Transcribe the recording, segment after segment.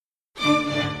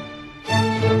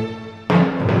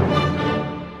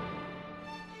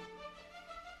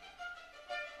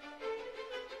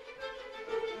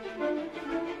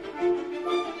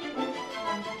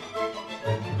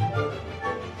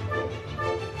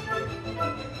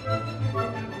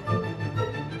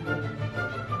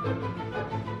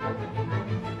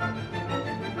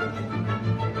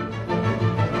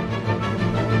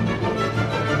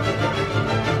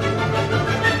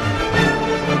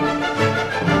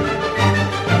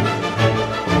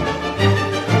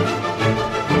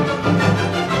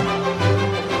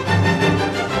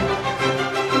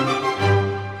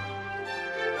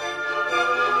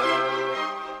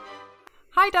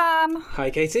Hi,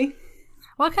 Katie.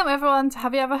 Welcome, everyone, to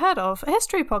Have You Ever Heard Of, a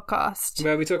history podcast.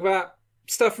 Where we talk about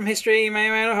stuff from history you may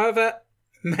or may not have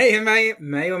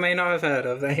may or may not have heard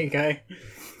of. There you go.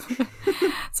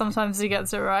 Sometimes he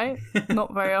gets it right,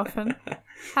 not very often.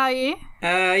 How are you?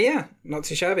 Yeah, not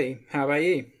too shabby. How about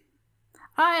you?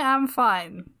 I am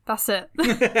fine. That's it.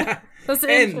 That's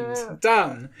the End. intro.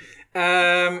 Done.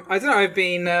 I don't know. I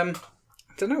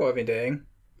don't know what I've been doing.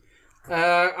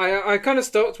 I kind of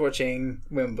stopped watching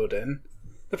Wimbledon.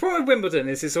 The problem with Wimbledon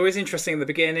is it's always interesting at the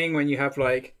beginning when you have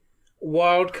like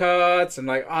wild cards and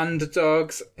like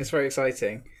underdogs. It's very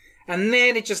exciting. And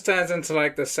then it just turns into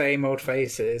like the same old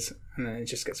faces, and then it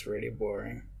just gets really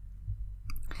boring.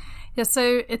 Yeah,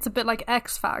 so it's a bit like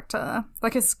X Factor.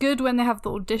 Like, it's good when they have the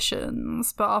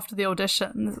auditions, but after the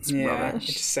auditions, it's rubbish.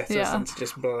 It just settles into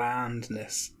just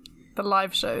blandness. The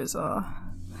live shows are...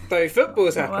 Though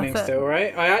football's not happening worth it. still,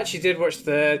 right? I actually did watch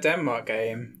the Denmark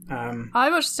game. I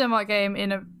watched the Denmark game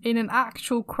in an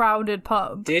actual crowded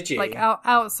pub. Did you? Like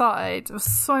outside. There were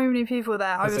so many people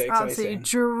there. I Was was it absolutely exciting?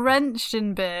 drenched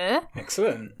in beer.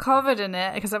 Excellent. Covered in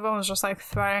it because everyone was just like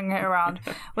throwing it around.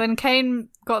 When Kane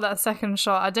got that second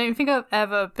shot, I don't think I've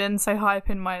ever been so hype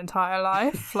in my entire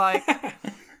life. Like,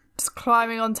 just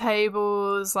climbing on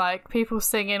tables, like people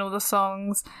singing all the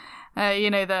songs.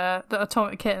 The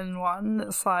Atomic Kitten one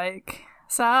that's like,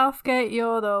 Southgate,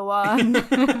 you're the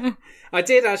one. I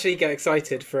did actually get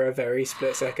excited for a very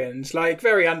split second. Like,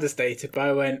 very understated, but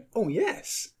I went, oh,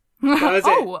 yes. That was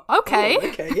Oh, it. okay. Oh,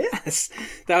 okay, yes.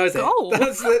 That was Goal.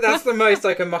 it. That's the most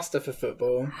I can muster for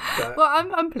football. But...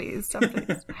 Well, I'm pleased.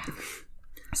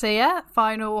 So yeah,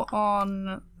 final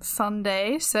on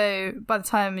Sunday. So by the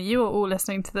time you are all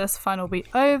listening to this, final will be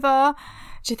over.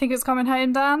 Do you think it's coming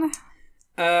home, Dan?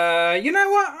 You know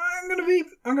what?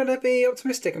 I'm gonna be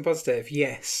optimistic and positive.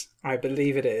 Yes, I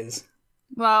believe it is.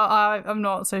 Well, I'm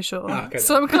not so sure. Oh, okay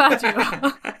So I'm glad you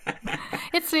are.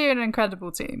 Italy are an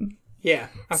incredible team. Yeah,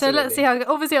 absolutely. So let's see how.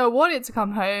 Obviously, I want it to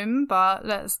come home, but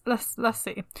let's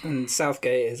see. And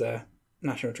Southgate is a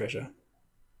national treasure.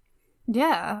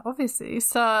 Yeah, obviously,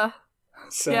 Sir.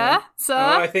 So, Yeah, Sir.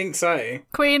 Oh, I think so.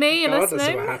 Queenie, you Regardless of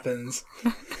listening? what happens.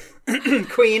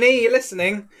 Queenie, you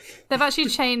listening? They've actually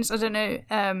changed. I don't know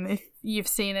if you've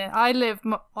seen it. I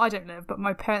don't live, but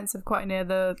my parents live quite near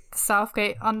the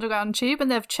Southgate Underground Tube, and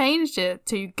they've changed it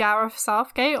to Gareth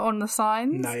Southgate on the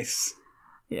signs. Nice.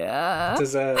 Yeah.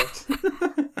 Deserved.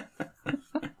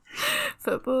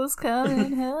 Football's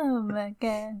coming home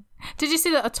again. Did you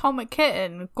see that Atomic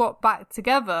Kitten got back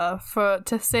together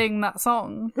to sing that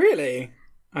song? Really?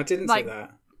 I didn't see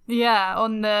that. Yeah,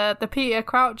 on the Peter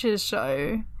Crouch's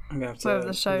show. I'm going to have Wherever to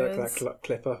the show look is. that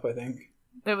clip up, I think.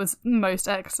 It was most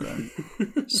excellent.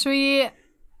 Should we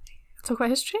talk about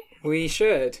history? We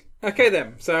should. Okay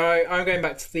then. So I'm going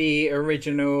back to the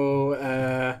original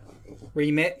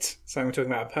remit. So I'm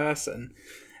talking about a person.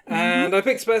 And I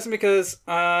picked a person because,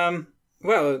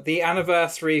 the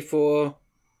anniversary for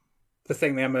the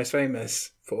thing they are most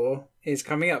famous for is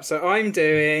coming up. So I'm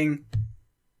doing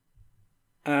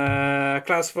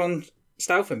Klaus von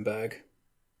Stauffenberg.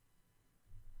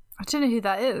 I don't know who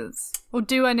that is. Or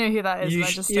do I know who that is?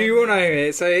 You will know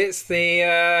it. So it's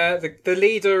the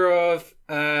leader of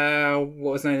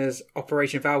what was known as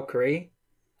Operation Valkyrie.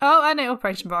 Oh, I know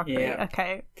Operation Valkyrie. Yeah.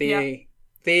 Okay.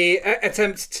 The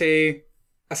attempt to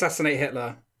assassinate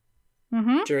Hitler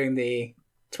during the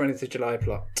 20th of July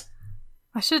plot.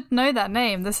 I should know that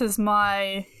name. This is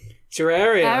my It's your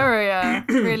area.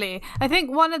 really. I think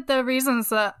one of the reasons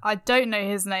that I don't know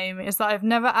his name is that I've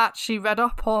never actually read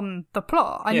up on the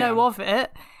plot. I know of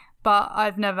it, but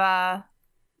I've never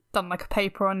done like a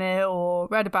paper on it or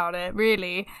read about it,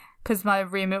 really, because my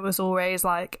remit was always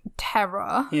like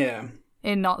terror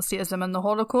in Nazism and the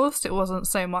Holocaust. It wasn't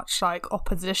so much like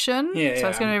opposition. So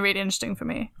it's going to be really interesting for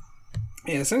me.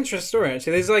 Yeah, it's an interesting story,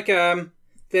 actually.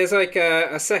 There's like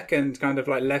a second kind of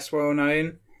like less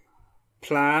well-known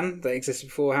plan that existed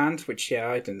beforehand, which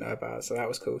I didn't know about, so that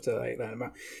was cool to like learn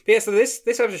about. But yeah, so this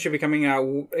episode should be coming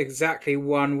out exactly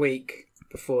 1 week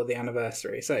before the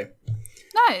anniversary, so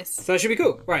Nice. that should be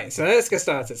cool. Right, so let's get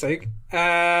started. So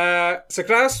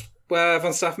Klaus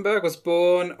von Stauffenberg was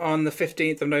born on the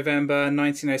 15th of November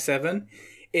 1907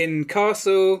 in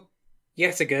Castle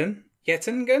Yettingen.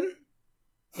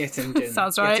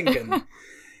 Sounds right. Yettingen.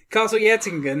 Castle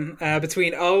Yettingen,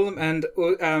 between Ulm and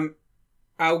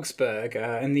Augsburg,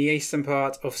 in the eastern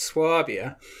part of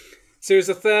Swabia. So it was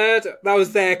that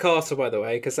was their castle, by the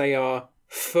way, because they are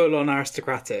full-on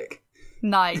aristocratic.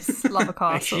 Nice. Love a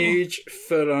castle. A huge,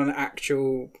 full-on,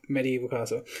 actual medieval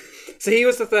castle. So he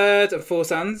was the third of four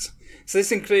sons. So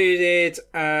this included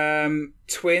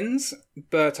twins,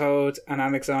 Berthold and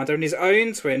Alexander, and his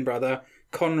own twin brother,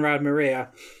 Konrad Maria.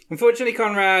 Unfortunately,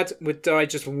 Konrad would die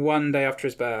just one day after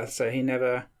his birth, so he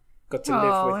never got to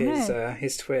live with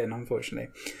his twin, unfortunately.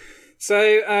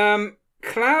 So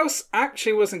Klaus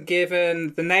actually wasn't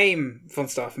given the name von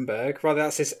Stauffenberg. Rather,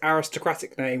 that's his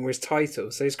aristocratic name or his title.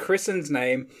 So his christened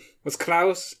name was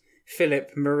Klaus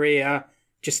Philipp Maria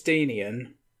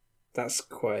Justinian. That's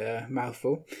quite a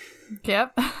mouthful.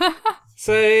 Yep.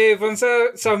 So von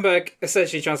Stauffenberg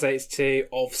essentially translates to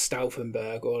of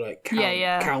Stauffenberg or like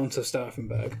Count of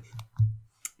Stauffenberg.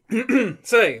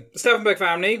 So, the Stauffenberg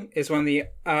family is one of the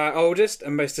oldest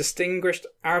and most distinguished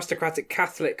aristocratic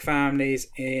Catholic families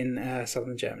in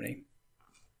southern Germany.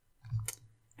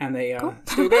 And they are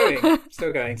still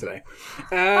going today.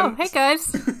 Hey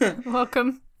guys.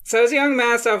 Welcome. So as a young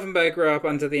man, Stauffenberg grew up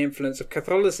under the influence of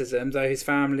Catholicism, though his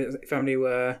family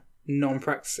were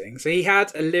non-practicing. So he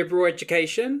had a liberal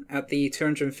education at the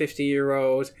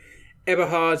 250-year-old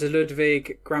Eberhard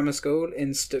Ludwig Grammar School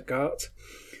in Stuttgart.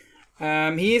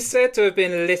 He is said to have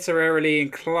been literarily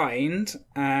inclined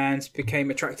and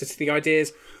became attracted to the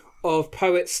ideas of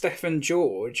poet Stephan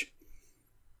George.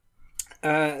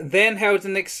 Then held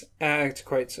an to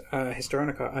quote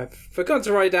Historica, I've forgotten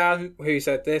to write down who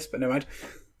said this, but never mind.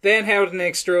 Then held an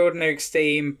extraordinary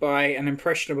esteem by an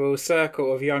impressionable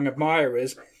circle of young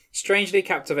admirers, strangely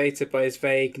captivated by his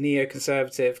vague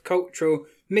neoconservative cultural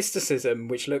mysticism,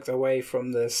 which looked away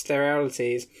from the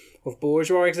sterilities of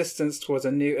bourgeois existence towards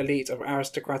a new elite of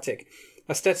aristocratic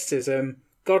aestheticism,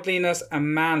 godliness,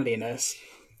 and manliness.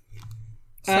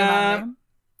 So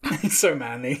manly. So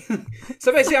manly.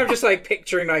 So basically, I'm just like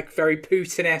picturing like very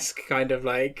Putin-esque kind of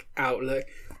like outlook.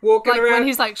 Walking like around when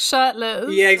he's like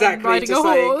shirtless. Yeah, exactly. Riding just a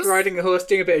horse. like riding a horse,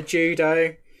 doing a bit of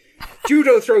judo.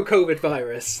 Judo throw COVID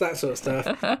virus, that sort of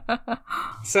stuff.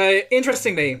 So,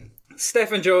 interestingly,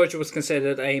 Stephan George was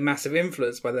considered a massive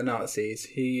influence by the Nazis,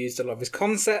 who used a lot of his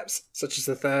concepts, such as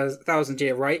the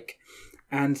Thousand-Year Reich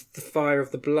and the Fire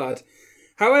of the Blood.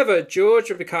 However, George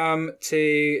would become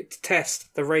to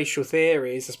test the racial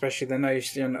theories, especially the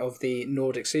notion of the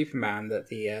Nordic Superman that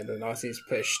the Nazis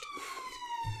pushed.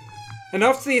 And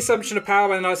after the assumption of power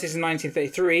by the Nazis in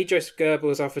 1933, Joseph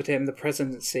Goebbels offered him the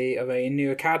presidency of a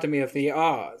new Academy of the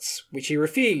Arts, which he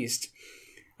refused.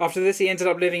 After this, he ended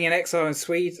up living in exile in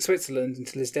Switzerland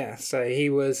until his death. So he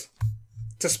was,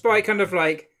 despite kind of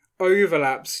like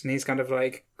overlaps in his kind of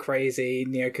like crazy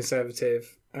neoconservative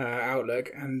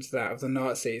outlook and that of the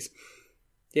Nazis,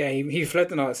 yeah, he fled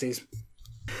the Nazis.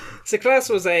 So Klaus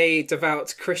was a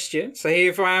devout Christian, so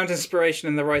he found inspiration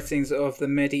in the writings of the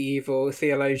medieval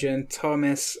theologian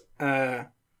Thomas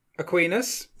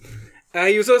Aquinas.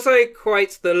 He was also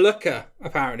quite the looker,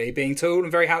 apparently, being tall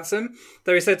and very handsome,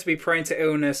 though he's said to be prone to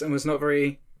illness and was not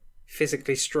very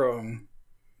physically strong.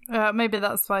 Maybe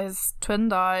that's why his twin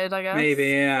died, I guess. Maybe,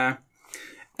 yeah.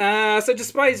 So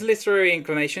despite his literary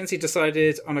inclinations, he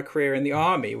decided on a career in the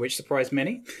army, which surprised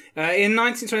many. In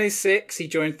 1926, he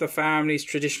joined the family's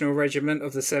traditional regiment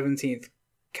of the 17th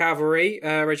Cavalry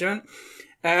Regiment.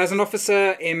 As an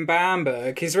officer in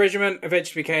Bamberg, his regiment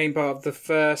eventually became part of the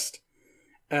 1st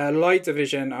Light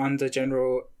Division under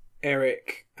General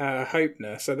Erich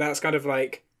Hoepner. So that's kind of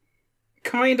a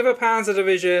Panzer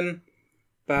Division,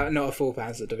 but not a full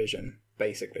Panzer Division,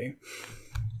 basically.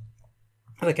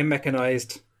 Like a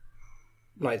mechanized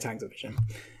light tank division.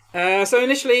 So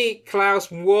initially, Klaus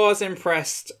was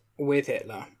impressed with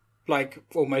Hitler, like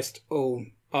almost all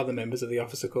other members of the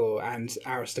officer corps and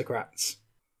aristocrats.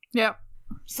 Yeah.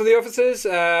 So the officers,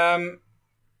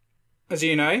 as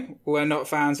you know, were not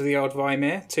fans of the old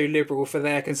Weimar, too liberal for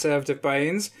their conservative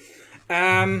bones.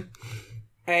 A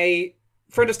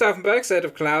friend of Stauffenberg said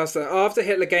of Klaus that after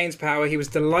Hitler gained power, he was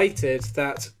delighted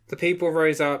that the people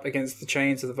rose up against the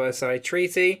chains of the Versailles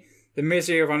Treaty. The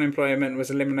misery of unemployment was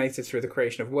eliminated through the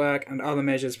creation of work, and other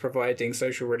measures providing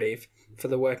social relief for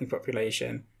the working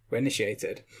population were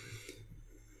initiated.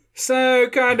 So,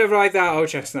 kind of like that old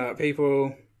chestnut,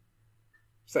 people...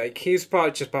 It's like, he was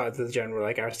part of the general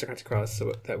aristocratic class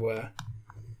that were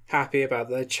happy about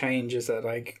the changes that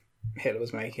Hitler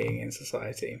was making in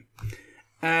society.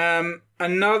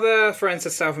 Another friend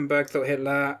said Stauffenberg thought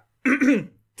Hitler,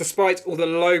 despite all the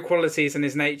low qualities in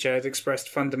his nature, had expressed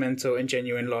fundamental and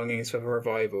genuine longings for a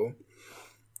revival.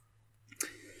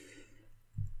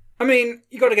 I mean,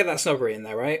 you got to get that snobbery in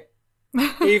there, right?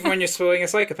 Even when you're spoiling a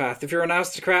psychopath. If you're an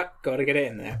aristocrat, got to get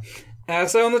it in there.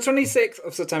 So on the 26th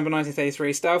of September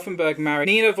 1933, Stauffenberg married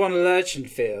Nina von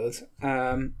Lerchenfeld.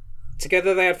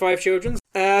 Together they had 5 children.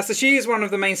 So she is one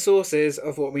of the main sources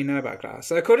of what we know about Klaus.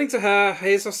 So according to her,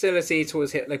 his hostility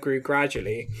towards Hitler grew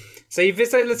gradually. So he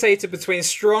vacillated between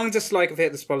strong dislike of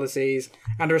Hitler's policies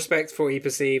and a respect for what he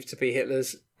perceived to be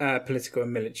Hitler's political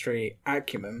and military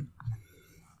acumen.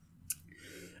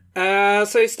 So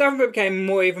Stauffenberg became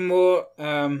even more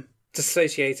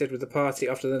dissociated with the party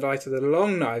after the Night of the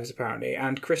Long Knives, apparently,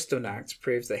 and Kristallnacht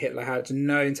proves that Hitler had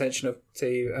no intention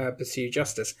to pursue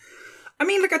justice. I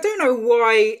mean, I don't know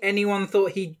why anyone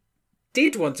thought he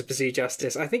did want to pursue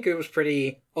justice. I think it was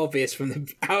pretty obvious from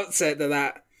the outset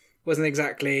that wasn't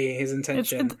exactly his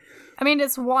intention.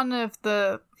 It's one of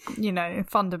the,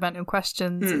 fundamental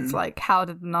questions. It's how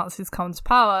did the Nazis come to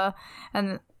power?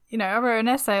 And, I wrote an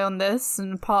essay on this,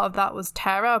 and part of that was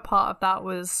terror, part of that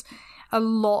was a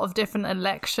lot of different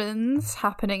elections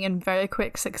happening in very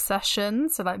quick succession,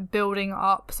 so building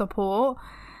up support.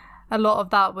 A lot of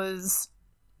that was,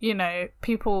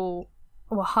 people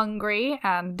were hungry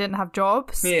and didn't have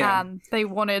jobs, and they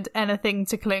wanted anything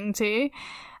to cling to.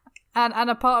 And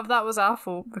a part of that was our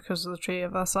fault because of the Treaty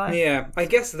of Versailles. Yeah, I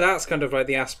guess that's kind of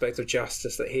the aspect of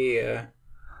justice that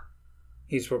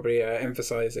he's probably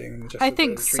emphasising. I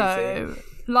think so.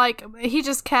 He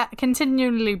just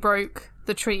continually broke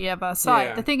the Treaty of Versailles.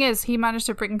 Yeah. The thing is, he managed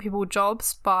to bring people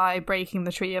jobs by breaking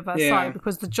the Treaty of Versailles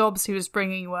because the jobs he was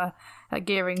bringing were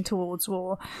gearing towards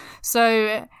war.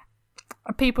 So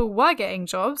people were getting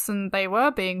jobs and they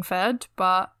were being fed,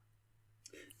 but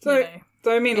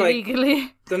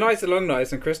illegally. The Night of the Long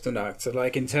Knives and Kristallnacht are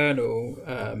internal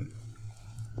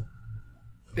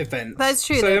events. That's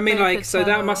true. So so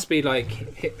that must be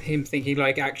him thinking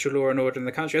actual law and order in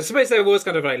the country. I suppose there was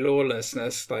kind of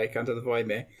lawlessness under the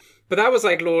Weimar, but that was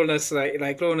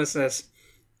lawlessness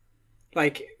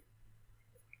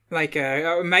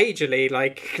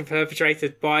majorly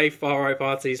perpetrated by far right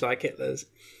parties like Hitler's,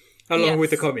 along with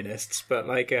the communists, but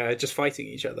just fighting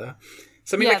each other.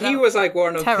 So he was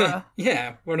one of terror.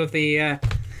 one of the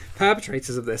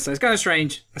perpetrators of this. So it's kind of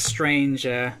a strange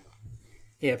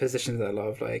position that a lot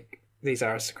of these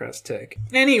aristocrats took.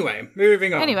 Anyway,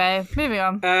 moving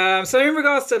on. So in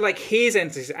regards to his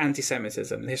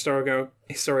anti-Semitism, the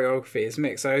historiography is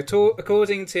mixed. So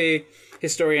according to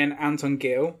historian Anton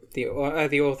Gill, the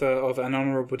author of An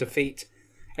Honourable Defeat,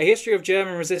 A History of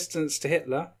German Resistance to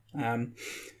Hitler,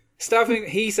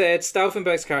 he said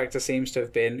Stauffenberg's character seems to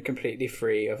have been completely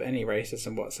free of any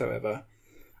racism whatsoever.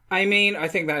 I mean, I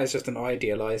think that is just an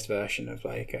idealized version of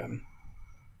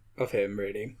of him,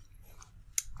 really.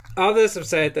 Others have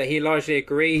said that he largely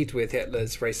agreed with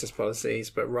Hitler's racist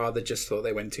policies, but rather just thought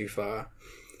they went too far.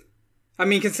 I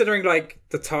mean, considering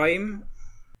the time,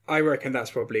 I reckon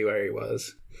that's probably where he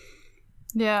was.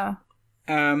 Yeah.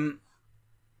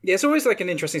 It's always an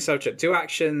interesting subject. Do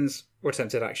actions, or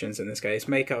attempted actions in this case,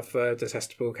 make up for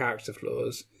detestable character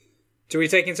flaws? Do we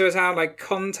take into account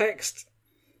context?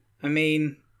 I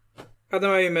mean, at the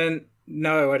moment,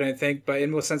 no, I don't think, but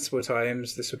in more sensible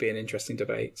times, this would be an interesting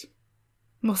debate.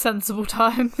 More sensible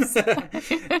times.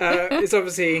 It's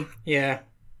obviously, yeah.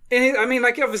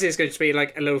 Obviously it's going to be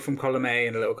a little from column A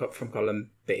and a little from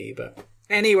column B, but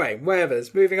anyway,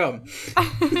 whatever's, moving on.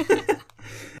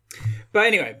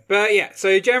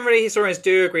 So generally historians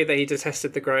do agree that he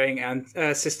detested the growing and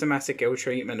systematic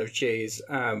ill-treatment of Jews,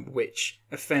 which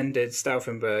offended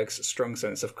Stauffenberg's strong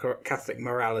sense of Catholic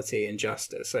morality and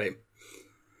justice.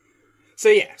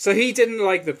 So he didn't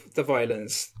like the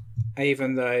violence,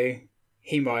 even though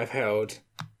he might have held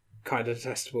kind of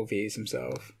detestable views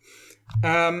himself.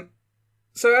 So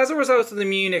as a result of the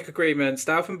Munich Agreement,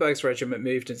 Stauffenberg's regiment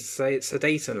moved into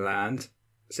Sudetenland,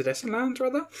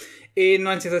 in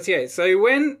 1938. So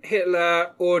when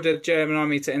Hitler ordered the German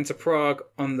army to enter Prague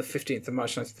on the 15th of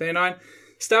March 1939,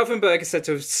 Stauffenberg is said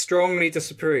to have strongly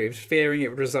disapproved, fearing it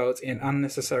would result in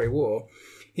unnecessary war.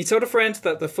 He told a friend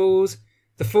that the fool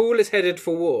is headed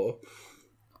for war.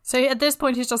 So at this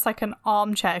point, he's just an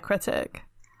armchair critic.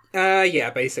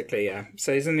 Basically, yeah.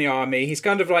 So he's in the army. He's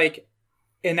kind of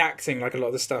enacting a lot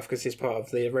of the stuff because he's part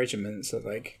of the regiment. So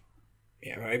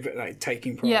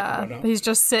taking pride. Yeah, but he's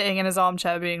just sitting in his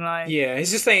armchair being yeah,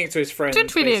 he's just saying it to his friends.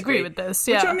 Didn't really agree with this.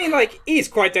 Yeah, which is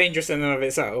quite dangerous in and of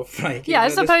itself. I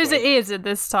suppose it is at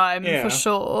this time for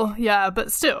sure. Yeah,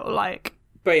 but still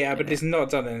But it's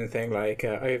not done anything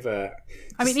overt.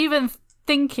 I mean, even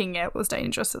thinking it was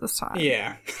dangerous at this time.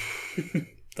 Yeah.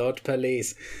 Dodge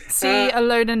police. See,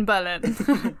 Alone in Berlin.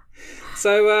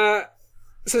 So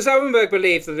Stauffenberg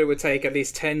believed that it would take at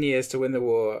least 10 years to win the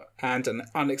war and an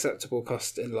unacceptable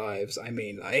cost in lives. I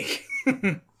mean,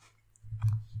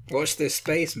 watch this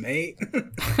space, mate.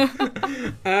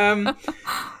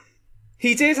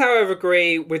 He did, however,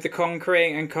 agree with the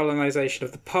conquering and colonisation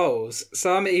of the Poles.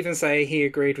 Some even say he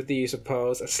agreed with the use of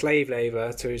Poles as slave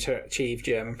labour to achieve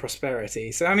German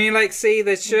prosperity. So, I mean, like, see,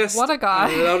 there's just what a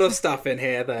guy. lot of stuff in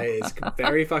here that is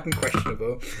very fucking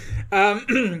questionable.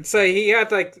 So he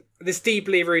had, like, this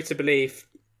deeply rooted belief,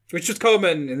 which was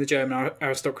common in the German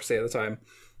aristocracy at the time,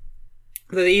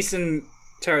 that the Eastern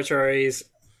territories,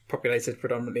 populated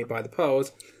predominantly by the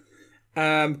Poles,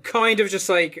 kind of just,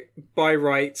 like, by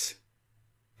right,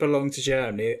 belonged to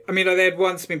Germany. I mean, like, they had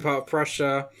once been part of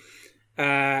Prussia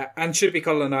and should be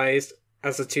colonised,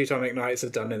 as the Teutonic Knights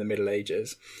had done in the Middle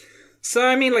Ages. So,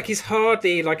 I mean, like, he's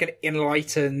hardly, like, an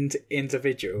enlightened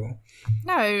individual.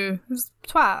 No, he's a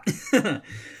twat.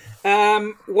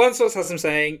 One source has him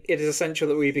saying, it is essential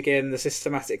that we begin the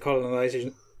systematic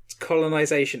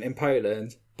colonisation in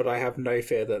Poland, but I have no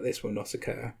fear that this will not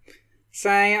occur. So,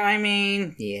 I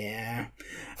mean, yeah.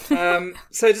 So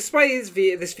despite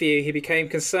this view, he became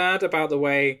concerned about the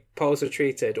way Poles were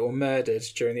treated or murdered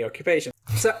during the occupation.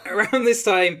 So around this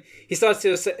time, he started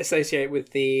to associate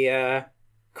with the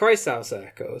Kreisau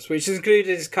circles, which included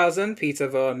his cousin, Peter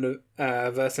von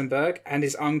Württemberg, and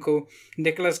his uncle,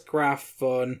 Nicholas Graf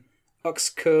von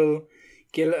Uexküll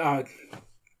Gyllenband,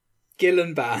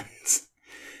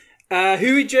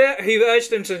 who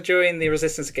urged him to join the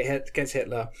resistance against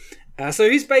Hitler.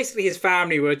 So he's basically, his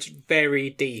family were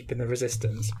very deep in the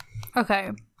resistance.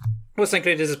 Okay. Also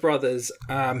included his brothers,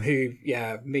 who,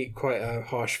 meet quite a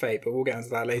harsh fate, but we'll get into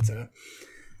that later.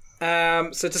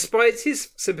 So despite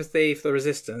his sympathy for the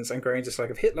resistance and growing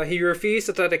dislike of Hitler, he refused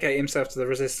to dedicate himself to the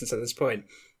resistance at this point,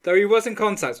 though he was in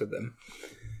contact with them.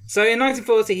 So in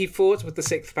 1940, he fought with the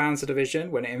 6th Panzer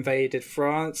Division when it invaded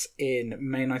France in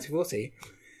May 1940,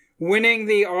 winning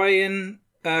the Iron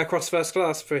Cross First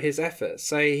Class for his efforts.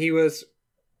 So he was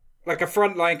like a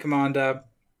frontline commander,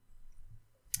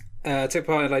 took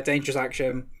part in like dangerous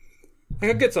action,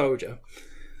 like a good soldier.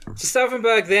 So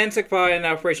Stauffenberg then took part in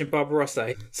Operation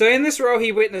Barbarossa. So in this role,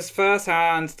 he witnessed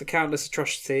firsthand the countless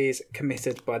atrocities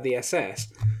committed by the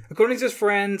SS. According to his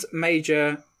friend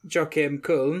Major Joachim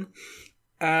Kuln,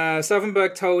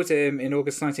 Stauffenberg told him in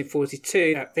August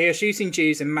 1942 that they are shooting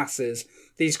Jews in masses.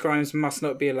 These crimes must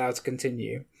not be allowed to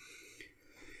continue.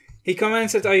 He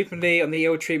commented openly on the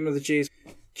ill treatment of the Jews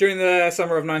during the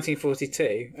summer of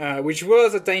 1942, which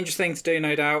was a dangerous thing to do,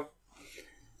 no doubt.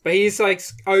 But he's like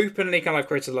openly kind of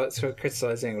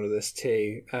criticizing all of this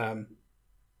to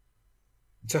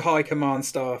high command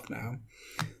staff now.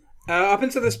 Up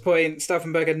until this point,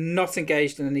 Stauffenberg had not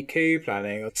engaged in any coup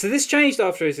planning. So this changed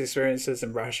after his experiences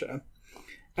in Russia,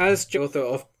 as author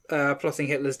of plotting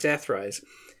Hitler's death rise.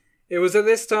 It was at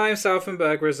this time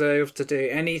Stauffenberg resolved to do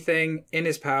anything in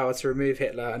his power to remove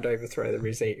Hitler and overthrow the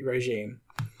regime.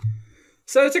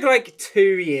 So it took like 2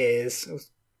 years,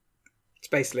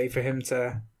 basically, for him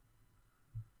to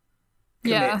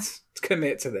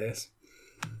commit to this.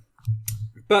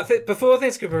 But before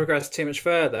things could progress too much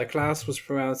further, Klaus was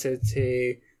promoted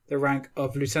to the rank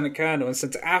of Lieutenant Colonel and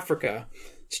sent to Africa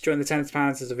to join the 10th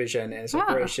Panzer Division in its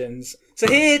operations. So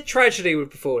here, tragedy would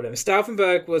befall him.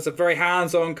 Stauffenberg was a very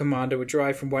hands-on commander, would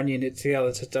drive from one unit to the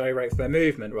other to direct their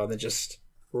movement rather than just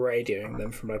radioing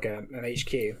them from like an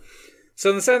HQ. So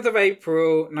on the 7th of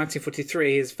April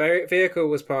 1943, his vehicle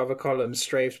was part of a column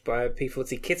strafed by a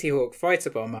P-40 Kitty Hawk fighter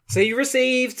bomber. So he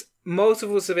received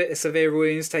multiple severe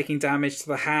wounds, taking damage to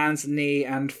the hands, knee,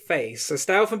 and face. So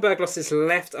Stauffenberg lost his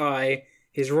left eye,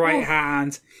 his right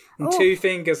hand, and 2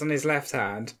 fingers on his left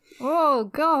hand. Oh,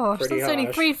 gosh. Pretty There's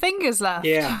only 3 fingers left.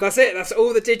 Yeah, that's it. That's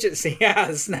all the digits he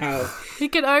has now. He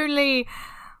can only...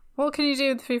 What can you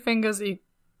do with 3 fingers? You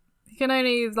can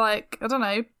only, like, I don't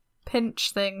know,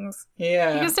 pinch things.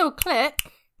 Yeah. You can still click.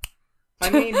 I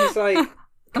mean, he's like...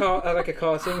 like a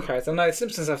cartoon character. No,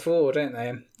 Simpsons have 4, don't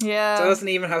they? Yeah. So doesn't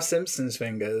even have Simpsons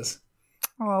fingers.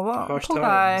 Oh, what? Harsh Poor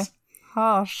times. guy.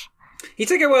 Harsh. He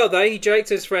took it well, though. He joked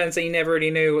to his friends that he never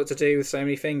really knew what to do with so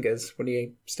many fingers when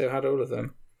he still had all of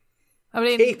them. I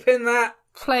mean, keeping that.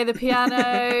 Play the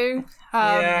piano.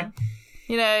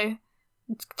 You know,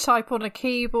 type on a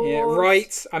keyboard. Yeah,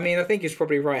 right. I mean, I think he's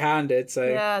probably right-handed, so...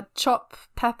 Yeah, chop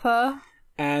pepper.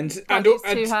 And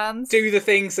 2 hands. Do the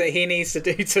things that he needs to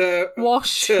do to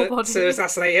wash your body. To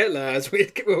assassinate Hitler, as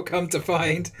we'll come to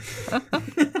find.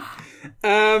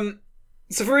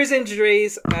 So for his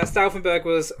injuries, Stauffenberg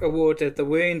was awarded the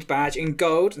Wound Badge in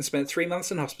gold and spent 3 months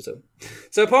in hospital.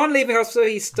 So upon leaving hospital,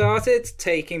 he started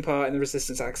taking part in the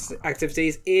resistance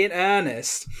activities in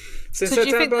earnest. So do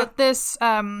you think that this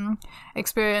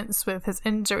experience with his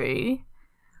injury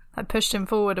pushed him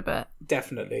forward a bit?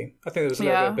 Definitely. I think there was a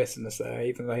little bit of bitterness there,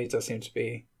 even though he does seem to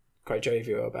be quite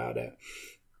jovial about it.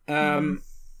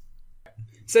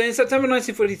 So in September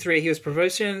 1943, he was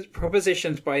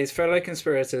propositioned by his fellow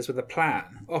conspirators with a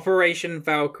plan, Operation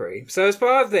Valkyrie. So as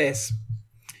part of this,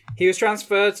 he was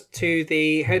transferred to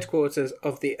the headquarters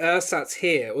of the Ersatz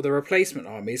Heer, or the Replacement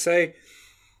Army. So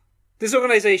this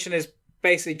organisation is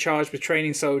basically charged with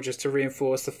training soldiers to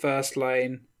reinforce the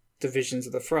first-line divisions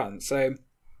of the front. So,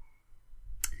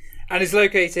 and is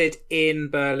located in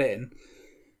Berlin.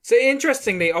 So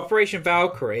interestingly, Operation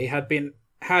Valkyrie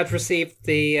had received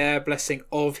the blessing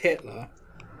of Hitler.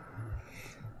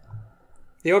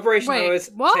 The operation that was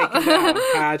taken down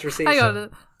had received... Hang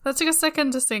on, that took a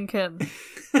second to sink in.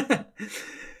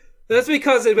 That's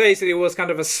because it basically was kind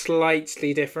of a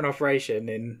slightly different operation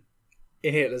in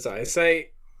Hitler's eyes. So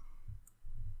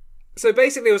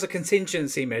basically it was a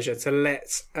contingency measure to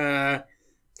let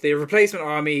the replacement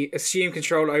army assume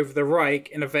control over the Reich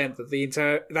in event that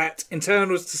that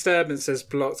internal disturbances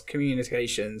blocked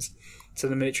communications to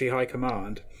the military high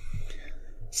command.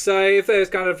 So if there was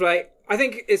kind of like... I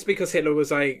think it's because Hitler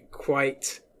was like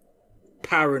quite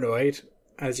paranoid,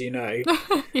 as you know.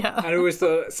 Yeah. And it was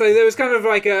so there was kind of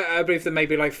like I believe that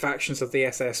maybe like factions of the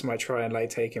SS might try and like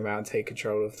take him out and take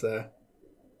control of the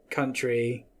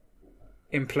country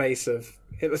in place of...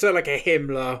 It was sort of like a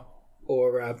Himmler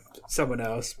or someone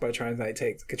else by trying to like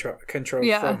take the control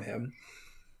from him.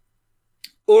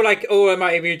 Or it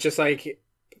might be just like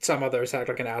some other attack,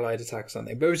 like an Allied attack or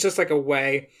something. But it was just like a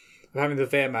way of having the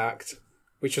Wehrmacht,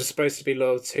 which was supposed to be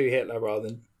loyal to Hitler rather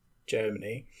than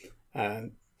Germany,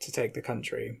 to take the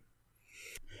country.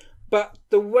 But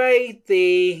the way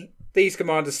these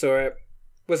commanders saw it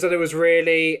was that it was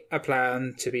really a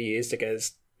plan to be used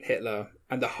against Hitler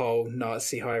and the whole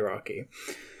Nazi hierarchy.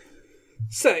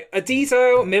 So, a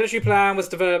detailed military plan was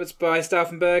developed by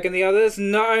Stauffenberg and the others,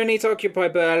 not only to occupy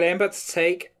Berlin, but to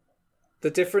take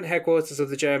the different headquarters of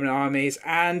the German armies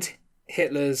and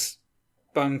Hitler's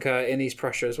bunker in East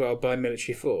Prussia as well by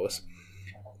military force.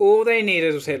 All they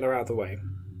needed was Hitler out of the way.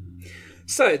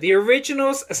 So, the original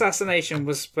assassination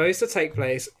was supposed to take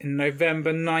place in November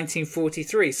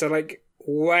 1943, so like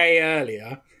way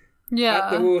earlier,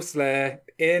 at the Walslair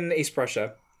in East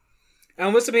Prussia,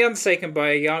 and was to be undertaken by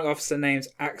a young officer named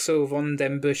Axel von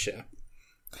den Busche.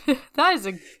 That is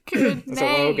a good name. That's a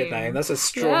well good name. That's a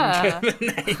strong German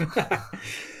name.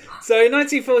 So in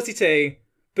 1942,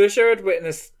 Busche had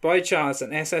witnessed by chance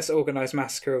an SS-organised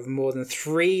massacre of more than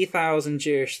 3,000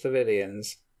 Jewish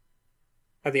civilians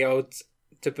at the old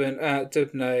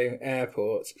Dubno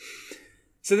airport.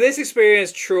 So this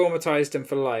experience traumatised him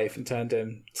for life and turned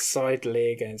him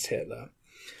decidedly against Hitler.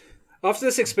 After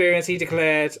this experience, he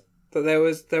declared that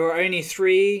there were only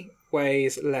 3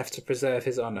 ways left to preserve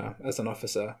his honour as an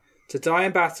officer: to die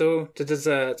in battle, to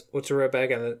desert, or to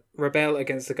rebel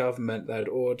against the government that had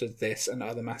ordered this and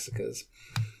other massacres.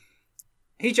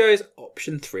 He chose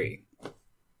option 3.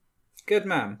 Good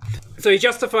man. So he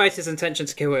justified his intention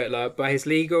to kill Hitler by his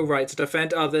legal right to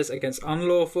defend others against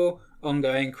unlawful,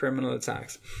 ongoing criminal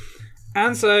attacks.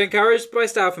 And so, encouraged by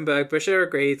Stauffenberg, Busche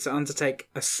agreed to undertake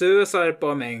a suicide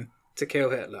bombing to kill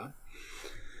Hitler.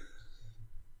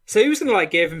 So he was going to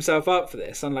give himself up for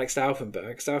this, unlike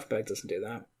Stauffenberg. Stauffenberg doesn't do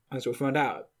that, as we'll find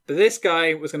out. But this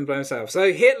guy was going to blow himself.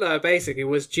 So Hitler basically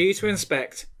was due to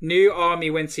inspect new army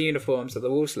winter uniforms at the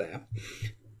Walslair.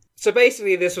 So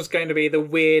basically this was going to be the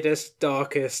weirdest,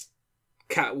 darkest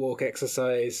catwalk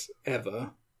exercise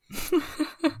ever.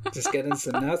 Just getting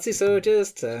some Nazi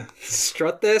soldiers to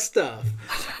strut their stuff.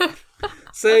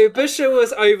 So Busche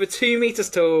was over 2 meters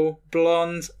tall,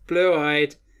 blonde,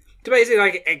 blue-eyed, to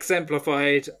basically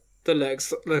exemplified the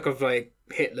look of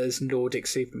Hitler's Nordic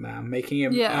Superman, making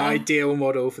him an ideal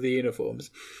model for the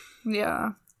uniforms.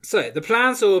 Yeah. So the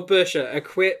plan saw Busche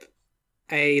equip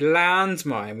a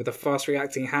landmine with a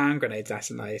fast-reacting hand grenade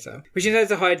detonator, which he intended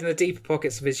to hide in the deeper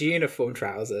pockets of his uniform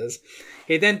trousers.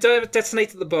 He then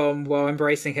detonated the bomb while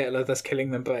embracing Hitler, thus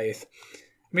killing them both.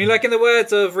 I mean, in the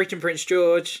words of Regent Prince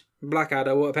George,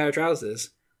 Blackadder, what a pair of trousers.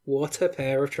 What a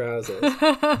pair of trousers.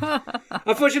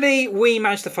 Unfortunately, we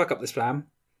managed to fuck up this plan.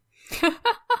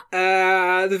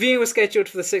 The viewing was scheduled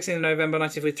for the 16th of November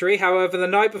 1943. However, the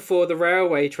night before, the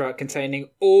railway truck containing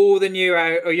all the new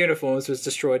uniforms was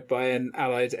destroyed by an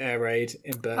Allied air raid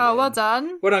in Berlin. Oh, well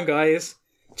done. Well done, guys.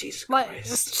 Jesus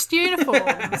Christ. It's just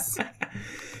uniforms.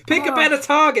 Pick a better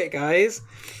target, guys.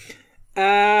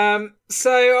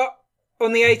 So,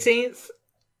 on the 18th,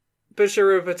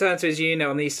 Busche returned to his unit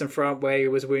on the Eastern Front where he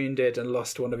was wounded and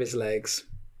lost one of his legs.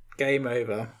 Game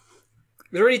over.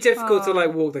 It was really difficult to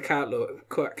walk the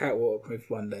catwalk with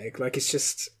one leg. It's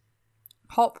just...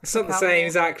 hop. It's not the same,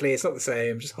 exactly. It's not the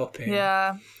same, just hopping.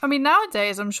 Yeah. I mean,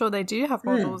 nowadays, I'm sure they do have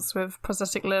models with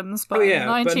prosthetic limbs, but in the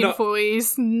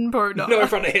 1940s, probably not. Not in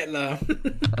front of Hitler.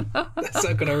 That's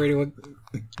not going to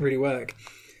really work.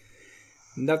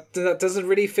 That doesn't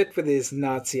really fit with his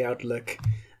Nazi outlook.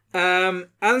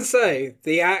 And so,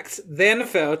 the act then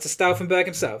fell to Stauffenberg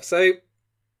himself. So,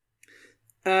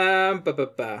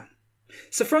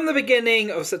 So from the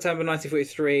beginning of September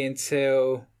 1943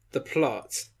 until the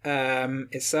plot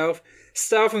itself,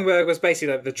 Stauffenberg was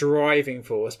basically like the driving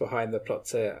force behind the plot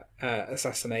to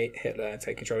assassinate Hitler and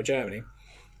take control of Germany.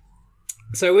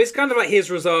 So it's kind of like his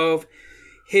resolve,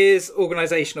 his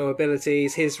organisational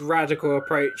abilities, his radical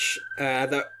approach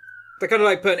that kind of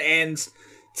like put an end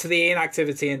to the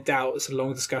inactivity and doubts and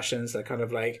long discussions that kind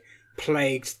of like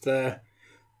plagued the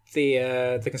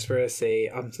conspiracy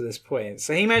up to this point.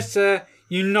 So he managed to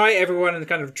unite everyone and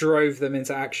kind of drove them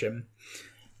into action.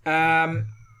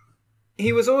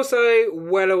 He was also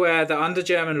well aware that under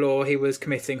German law he was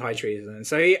committing high treason.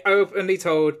 So he openly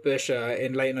told Buescher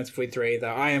in late 1943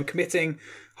 that I am committing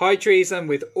high treason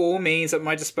with all means at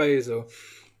my disposal.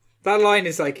 That line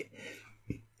is like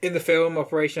in the film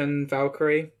Operation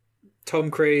Valkyrie. Tom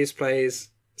Cruise plays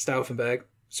Stauffenberg.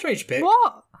 Strange pick.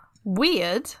 What?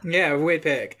 Weird. Yeah, weird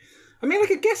pick. I mean,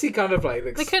 like, I guess he kind of like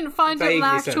looks. They couldn't find an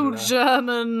actual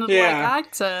German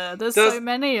actor. There's so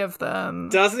many of them.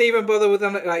 Doesn't even bother with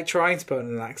like trying to put on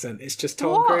an accent. It's just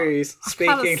Tom Cruise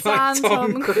speaking like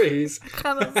Tom Cruise. I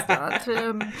cannot stand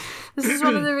him. This is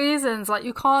one of the reasons. Like,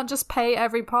 you can't just pay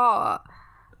every part.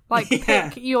 Like,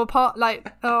 pick your part.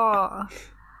 Like,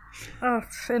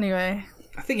 anyway.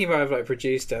 I think he might have like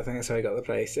produced it. I think that's how he got the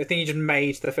place. I think he just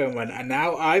made the film and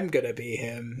now I'm gonna be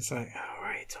him. It's like, all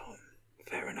right, Tom.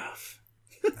 Fair enough.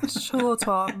 Sure,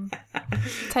 Tom.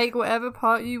 Take whatever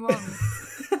part you want.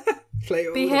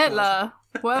 Be Hitler.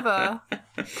 Whatever.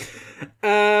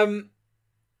 So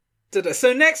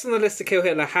next on the list to kill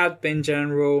Hitler had been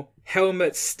General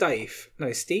Helmut Stieff.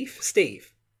 No, Steve.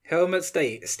 Helmut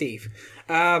Stieff.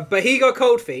 But he got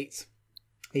cold feet.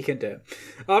 He can do it.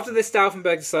 After this,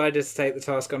 Stauffenberg decided to take the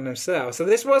task on himself. So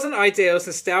this wasn't ideal,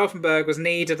 since Stauffenberg was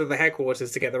needed at the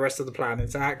headquarters to get the rest of the plan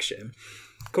into action.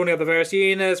 Calling out the various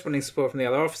units, wanting support from the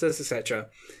other officers, etc.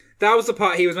 That was the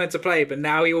part he was meant to play, but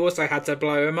now he also had to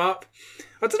blow him up.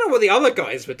 I don't know what the other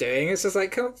guys were doing. It's just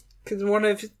like, could one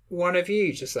of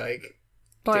you just like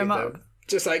blow him up?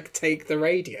 Just like take the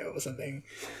radio or something.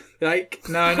 Like,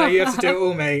 no, you have to do it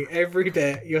all, mate. Every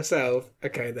bit yourself.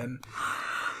 Okay, then.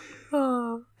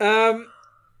 Oh.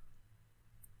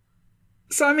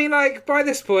 So I mean, like, by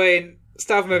this point,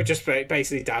 Stauffenberg just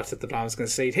basically doubted the plan was going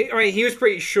to succeed. He was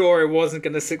pretty sure it wasn't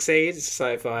going to succeed. It's just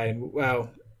like, fine,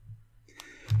 well.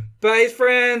 But his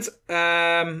friend,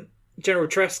 General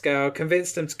Tresckow,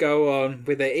 convinced him to go on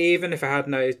with it, even if it had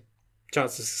no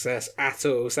chance of success at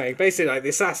all, saying basically, like, the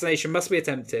assassination must be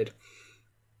attempted.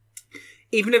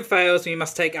 Even if it fails, we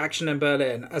must take action in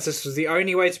Berlin, as this was the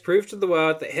only way to prove to the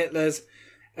world that Hitler's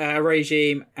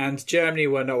regime and Germany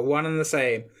were not one and the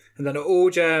same, and that all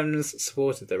Germans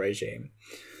supported the regime.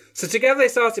 So together they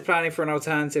started planning for an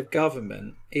alternative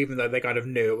government, even though they kind of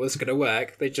knew it was going to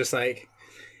work. They just like,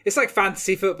 it's like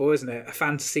fantasy football, isn't it? A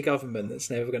fantasy government that's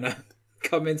never going to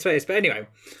come in space. But anyway,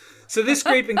 so this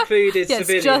group included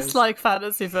civilians. Just like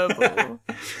fantasy football.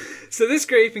 So this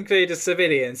group included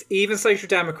civilians, even Social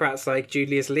Democrats like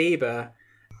Julius Lieber.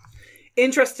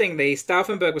 Interestingly,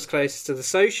 Stauffenberg was closest to the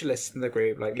socialists in the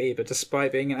group, like Lieber,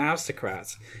 despite being an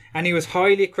aristocrat. And he was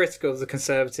highly critical of the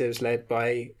conservatives led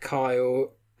by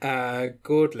Kyle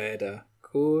Gordler.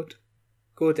 Gordeler.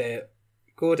 We'll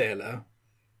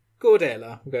go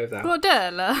with that.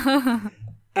 Gordeler.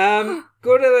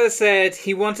 Gordeler said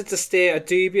he wanted to steer a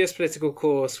dubious political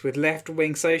course with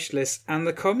left-wing socialists and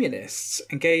the communists,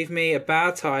 and gave me a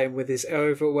bad time with his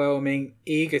overwhelming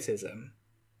egotism.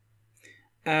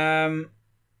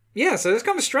 Yeah, so it's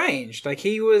kind of strange. Like,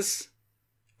 he was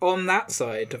on that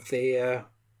side of the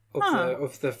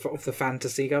of the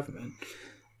fantasy government.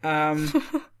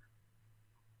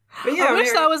 But yeah, I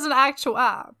wish that was an actual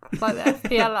app, like the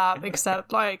FPL app,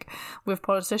 except like with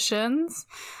politicians.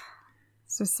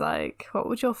 It's just like, what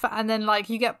would your and then like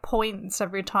you get points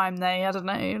every time they, I don't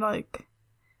know, like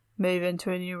move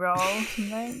into a new role.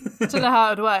 I don't know how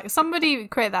it would work. Somebody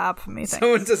create that app for me. Thanks.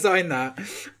 Someone design that.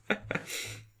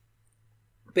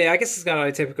 But yeah, I guess it's kind of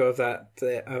like typical of that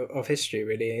of history,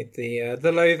 really.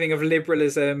 The loathing of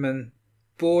liberalism and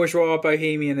bourgeois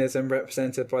bohemianism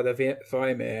represented by the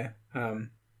Weimar.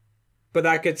 But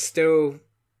that could still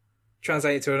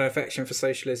translate into an affection for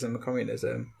socialism and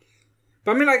communism.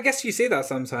 But I mean, I guess you see that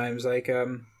sometimes, like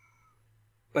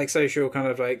social kind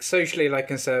of like socially like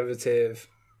conservative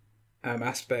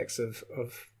aspects of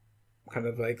kind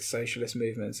of like socialist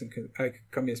movements and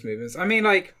communist movements. I mean,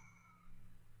 like,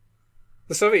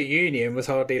 the Soviet Union was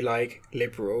hardly like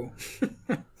liberal,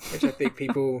 which I think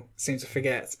people seem to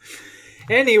forget.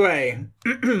 Anyway,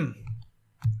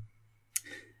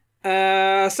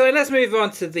 so let's move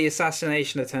on to the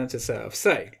assassination attempt itself.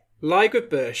 So, like with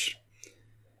Bush,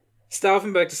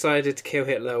 Stauffenberg decided to kill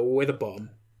Hitler with a bomb.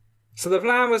 So the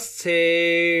plan was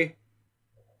to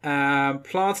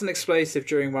plant an explosive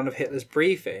during one of Hitler's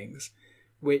briefings,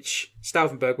 which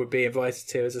Stauffenberg would be invited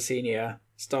to as a senior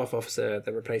staff officer of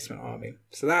the replacement army.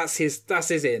 So that's his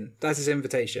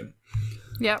invitation.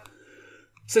 Yep.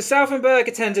 So Stauffenberg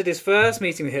attended his first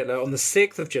meeting with Hitler on the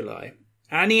 6th of July,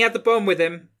 and he had the bomb with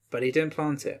him, but he didn't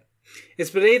plant it. It's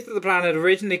believed that the plan had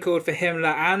originally called for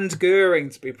Himmler and Goering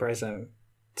to be present.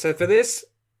 So for this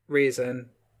reason,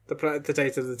 the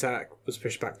date of the attack was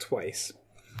pushed back twice.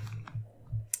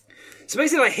 So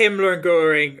basically, like, Himmler and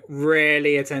Goering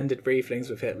rarely attended briefings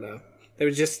with Hitler. They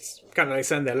would just kind of like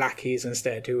send their lackeys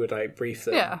instead, who would like brief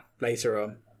them later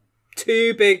on.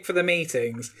 Too big for the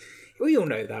meetings. We all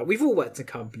know that. We've all worked in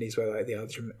companies where like the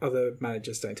other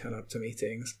managers don't turn up to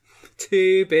meetings.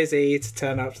 Too busy to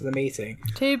turn up to the meeting.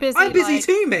 Too busy. I'm busy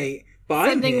too, mate. But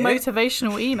sending I'm here.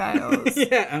 Motivational emails.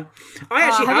 Yeah, I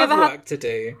actually have work to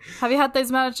do. Have you had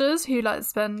those managers who like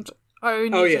send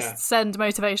just send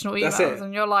motivational emails,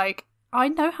 and you're like, I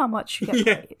know how much you get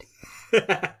paid.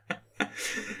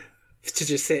 To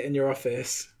just sit in your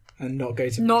office and not go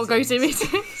to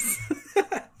meetings.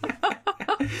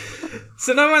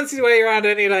 So no one to wait around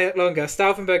any longer.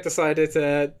 Stauffenberg decided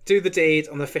to do the deed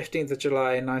on the 15th of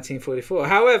July in 1944.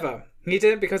 However, he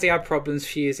didn't because he had problems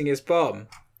fusing his bomb.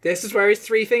 This is where his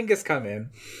three fingers come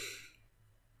in.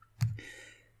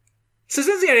 So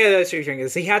since he only had those three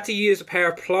fingers, he had to use a pair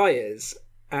of pliers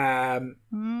to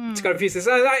kind of fuse this.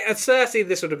 Certainly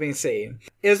this would have been seen.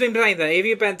 It has been plain that if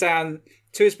he bent down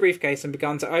to his briefcase and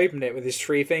begun to open it with his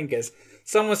three fingers,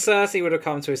 someone certainly would have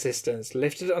come to assistance,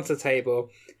 lifted it onto the table,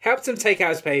 helped him take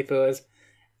out his papers,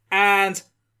 and,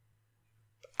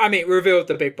 revealed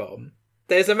the big bomb.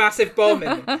 There's a massive bomb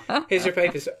in it. Here's your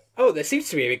papers. Oh, there seems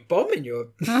to be a big bomb in your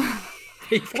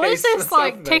briefcase. What is this,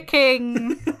 like,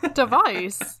 ticking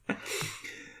device?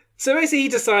 So basically he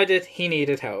decided he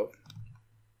needed help.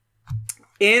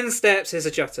 In steps his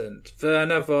adjutant,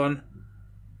 Werner von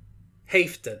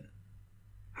Haeften.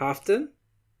 Haften?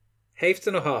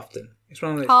 Haeften or Haften? It's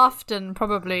one of those. Haften,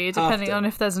 probably, depending on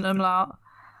if there's an umlaut.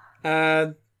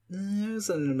 There's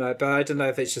an umlaut, but I don't know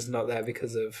if it's just not there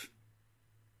because of...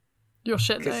 Your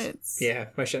shit notes. Yeah,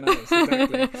 my shit notes,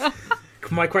 exactly.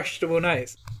 My questionable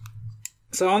notes.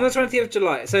 So on the 20th of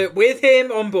July, so with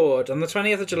him on board, on the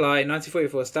 20th of July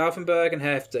 1944, Stauffenberg and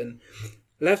Haeften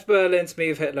left Berlin to meet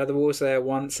with Hitler at the Wall there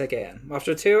once again.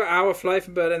 After a 2-hour flight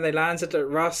from Berlin, they landed at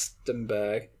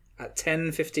Rastenburg at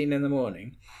 10:15 in the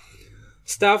morning.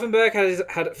 Stauffenberg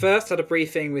had a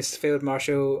briefing with Field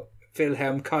Marshal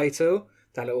Wilhelm Keitel,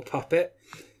 that little puppet,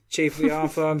 Chief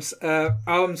of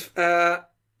the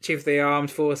Chief of the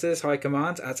Armed Forces High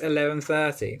Command, at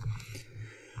 11:30.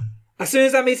 As soon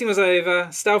as that meeting was over,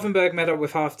 Stauffenberg met up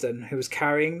with Haften, who was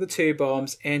carrying the 2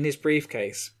 bombs in his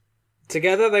briefcase.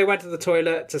 Together they went to the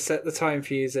toilet to set the time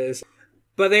fuses,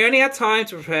 but they only had time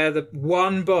to prepare the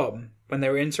 1 bomb when they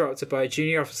were interrupted by a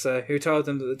junior officer who told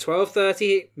them that the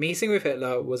 12:30 meeting with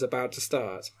Hitler was about to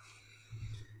start.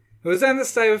 It was then that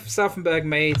Stauffenberg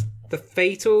made the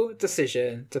fatal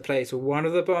decision to place one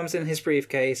of the bombs in his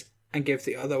briefcase and give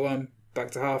the other one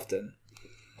back to Haften.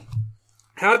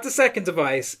 Had the second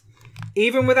device,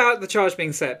 even without the charge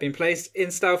being set, been placed in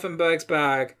Stauffenberg's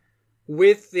bag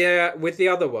with the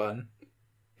other one,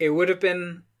 it would have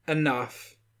been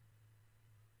enough,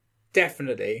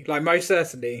 definitely, like most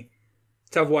certainly,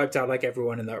 to have wiped out like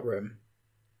everyone in that room.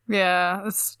 Yeah,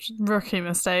 it's a rookie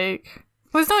mistake.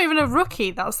 Well, he's not even a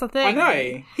rookie, that's the thing. I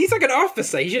know. He's like an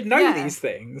officer. He should know these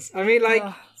things. I mean, like...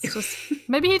 it's just...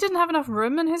 Maybe he didn't have enough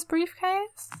room in his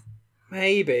briefcase?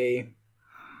 Maybe.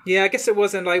 Yeah, I guess it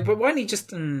wasn't like... But why don't he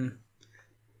just... Maybe.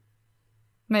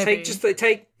 He should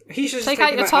just take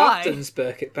out Haften's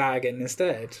bag in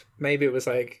instead. Maybe it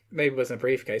wasn't a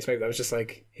briefcase. Maybe that was just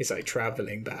like his like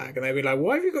travelling bag. And they'd be like,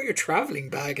 why have you got your travelling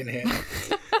bag in here?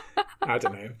 I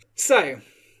don't know. So...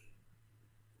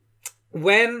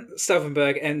 When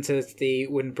Stauffenberg entered the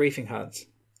wooden briefing hut,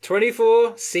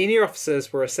 24 senior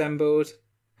officers were assembled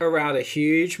around a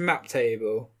huge map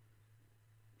table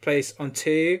placed on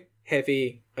 2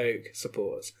 heavy oak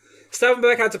supports.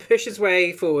 Stauffenberg had to push his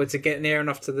way forward to get near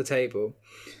enough to the table.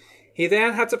 He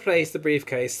then had to place the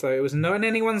briefcase so it was not in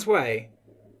anyone's way,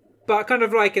 but kind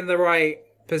of like in the right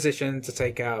position to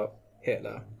take out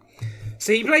Hitler.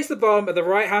 So he placed the bomb at the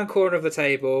right-hand corner of the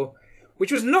table,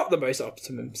 which was not the most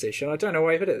optimum position. I don't know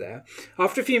why he put it there.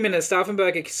 After a few minutes,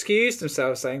 Stauffenberg excused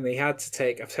himself, saying that he had to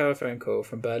take a telephone call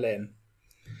from Berlin.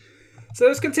 So there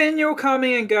was continual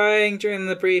coming and going during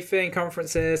the briefing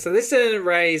conferences, so this didn't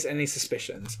raise any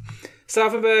suspicions.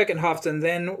 Stauffenberg and Houghton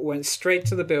then went straight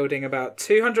to the building about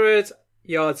 200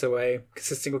 yards away,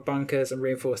 consisting of bunkers and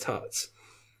reinforced huts.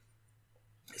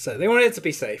 So they wanted to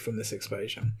be safe from this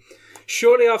explosion.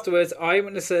 Shortly afterwards,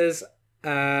 eyewitnesses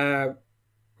record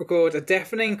a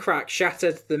deafening crack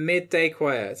shattered the midday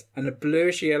quiet, and a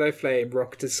bluish-yellow flame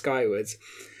rocketed skywards.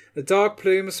 A dark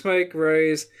plume of smoke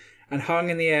rose and hung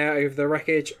in the air over the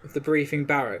wreckage of the briefing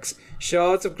barracks.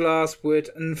 Shards of glass, wood,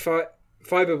 and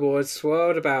fiberboard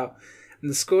swirled about, and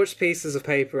the scorched pieces of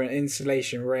paper and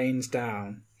insulation rained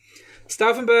down.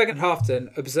 Stauffenberg and Houghton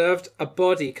observed a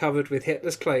body covered with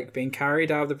Hitler's cloak being carried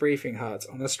out of the briefing hut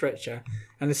on a stretcher,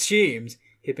 and assumed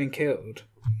he'd been killed.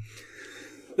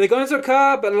 They got into a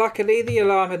car, but luckily the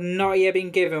alarm had not yet been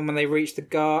given when they reached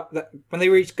guard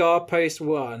post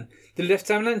 1. The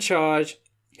lieutenant in charge,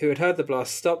 who had heard the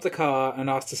blast, stopped the car and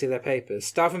asked to see their papers.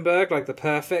 Stauffenberg, like the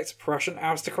perfect Prussian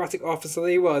aristocratic officer that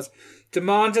he was,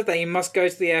 demanded that he must go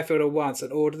to the airfield at once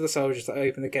and ordered the soldiers to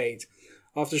open the gate.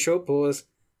 After a short pause,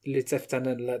 the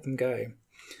lieutenant let them go.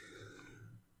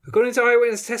 According to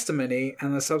eyewitness testimony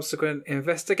and the subsequent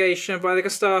investigation by the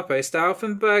Gestapo,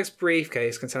 Stauffenberg's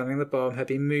briefcase containing the bomb had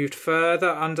been moved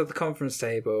further under the conference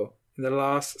table in the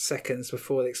last seconds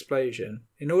before the explosion,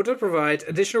 in order to provide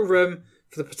additional room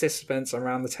for the participants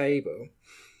around the table.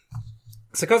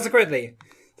 So consequently,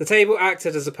 the table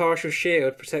acted as a partial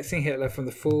shield, protecting Hitler from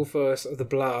the full force of the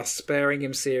blast, sparing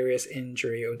him serious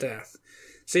injury or death.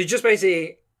 So it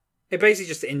basically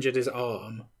just injured his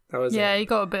arm. That was it. He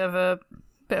got a bit of a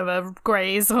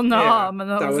graze on the arm,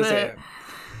 and that was it.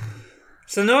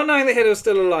 So not knowing that Hitler was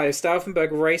still alive,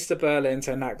 Stauffenberg raced to Berlin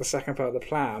to enact the second part of the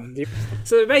plan.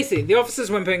 So basically, the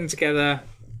officers, when putting together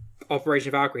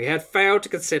Operation Valkyrie, had failed to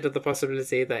consider the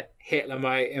possibility that Hitler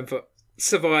might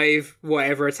survive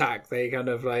whatever attack they kind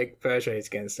of perpetrate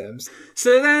against him.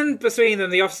 So then, between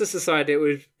them, the officers decided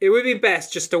it would be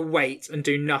best just to wait and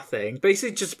do nothing.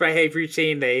 Basically, just behave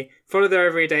routinely, follow their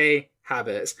everyday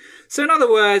habits. So in other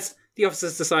words, the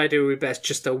officers decided it would be best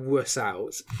just to wuss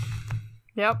out.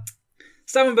 Yep.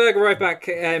 Stauffenberg arrived back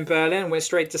in Berlin and went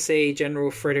straight to see General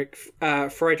Friedrich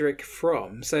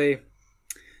Fromm. So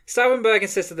Stauffenberg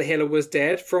insisted that Hitler was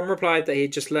dead. Fromm replied that he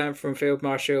had just learned from Field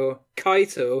Marshal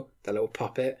Keitel, the little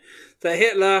puppet, that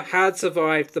Hitler had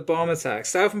survived the bomb attack.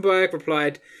 Stauffenberg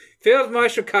replied, "Field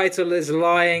Marshal Keitel is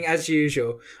lying as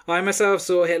usual. I myself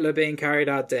saw Hitler being carried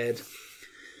out dead."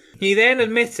 He then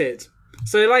admitted,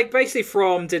 so basically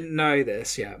Fromm didn't know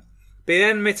this yet, but he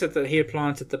then admitted that he had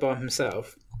planted the bomb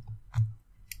himself.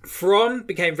 Fromm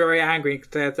became very angry and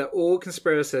declared that all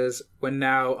conspirators were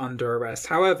now under arrest.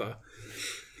 However,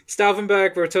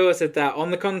 Stauffenberg retorted that, on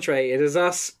the contrary, it is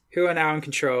us who are now in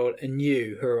control and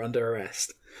you who are under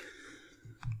arrest.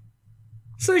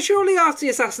 So shortly after the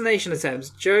assassination attempts,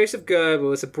 Joseph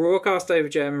Goebbels had broadcast over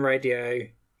German radio,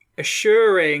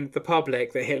 assuring the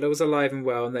public that Hitler was alive and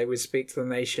well and they would speak to the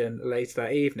nation later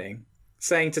that evening,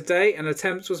 saying, "Today an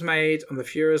attempt was made on the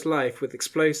Fuhrer's life with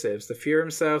explosives. The Fuhrer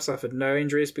himself suffered no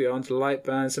injuries beyond light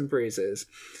burns and bruises.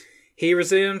 He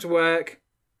resumed work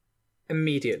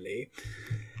immediately."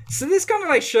 So this kind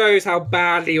of shows how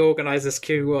badly organised this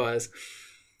coup was.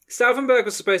 Stauffenberg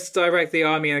was supposed to direct the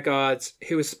army and the guards,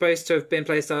 who was supposed to have been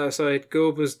placed outside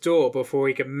Goebbels' door before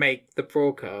he could make the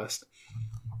broadcast.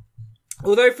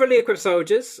 Although fully equipped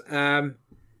soldiers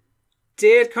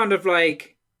did kind of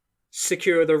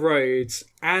secure the roads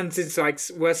and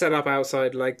were set up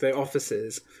outside the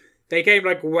offices, they came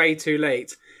way too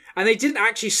late, and they didn't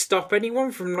actually stop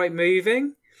anyone from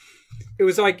moving. It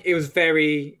was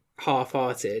very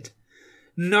half-hearted.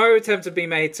 No attempt had been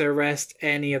made to arrest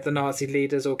any of the Nazi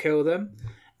leaders or kill them,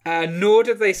 nor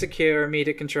did they secure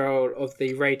immediate control of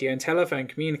the radio and telephone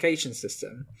communication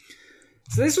system.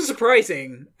 So this was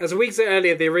surprising, as weeks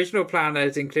earlier the original plan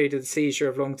had included the seizure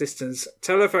of long-distance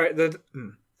telephone,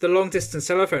 the long-distance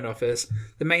telephone office,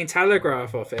 the main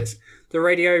telegraph office, the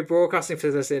radio broadcasting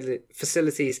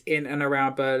facilities in and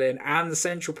around Berlin, and the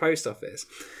central post office.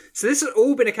 So this had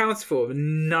all been accounted for, but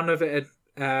none of it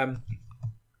had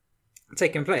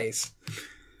taken place.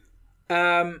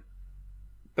 Later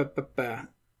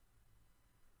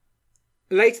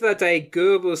that day,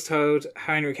 Goebbels told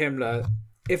Heinrich Himmler,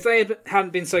 if they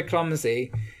hadn't been so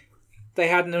clumsy, they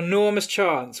had an enormous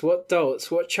chance. What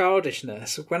dolts, what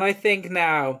childishness. When I think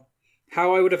now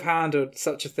how I would have handled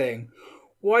such a thing,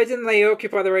 Why didn't they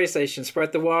occupy the radio station,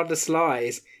 spread the wildest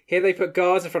lies? Here they put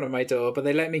guards in front of my door, but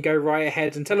they let me go right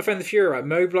ahead and telephone the Fuhrer,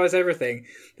 mobilise everything.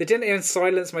 They didn't even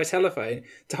silence my telephone.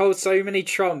 To hold so many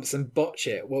trumps and botch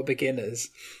it, what beginners.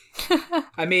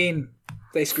 I mean,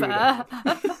 they screwed up.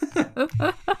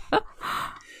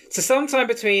 So sometime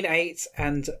between 8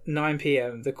 and 9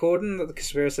 p.m, the cordon that the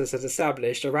conspirators had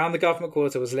established around the government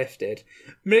quarter was lifted.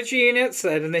 Military units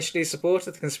that had initially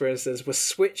supported the conspirators were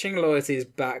switching loyalties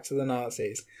back to the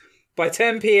Nazis. By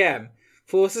 10 p.m,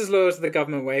 forces loyal to the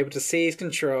government were able to seize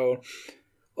control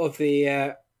of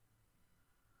the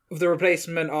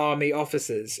replacement army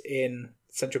officers in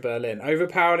central Berlin,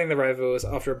 overpowering the rebels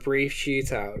after a brief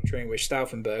shootout during which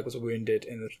Stauffenberg was wounded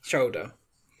in the shoulder.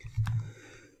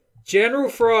 General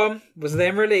Fromm was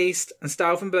then released, and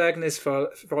Stauffenberg and his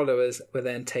followers were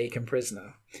then taken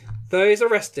prisoner. Those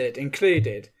arrested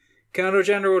included Colonel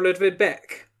General Ludwig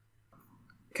Beck,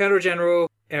 Colonel General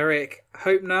Erich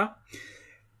Hoepner,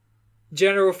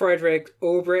 General Friedrich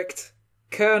Albrecht,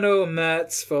 Colonel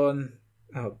Merz von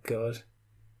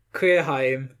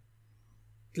Querheim,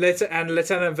 and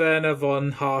Lieutenant Werner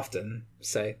von Haften,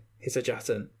 so his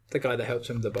adjutant, the guy that helped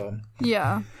him with the bomb.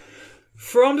 Yeah.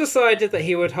 Fromm decided that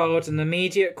he would hold an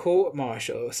immediate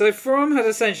court-martial. So Fromm had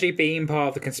essentially been part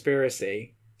of the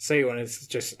conspiracy, so he wanted to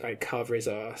just, cover his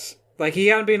ass. He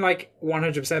hadn't been,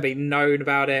 100% known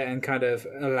about it and kind of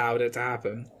allowed it to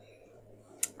happen.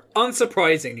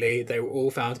 Unsurprisingly, they were all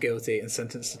found guilty and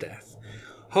sentenced to death.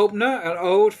 Hoepner, an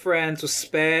old friend, was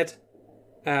spared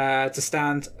to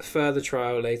stand further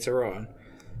trial later on.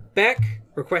 Beck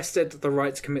requested the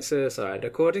right to commit suicide.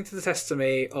 According to the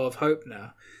testimony of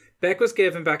Hoepner, Beck was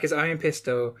given back his own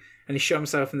pistol and he shot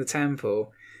himself in the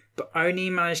temple, but only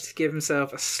managed to give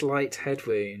himself a slight head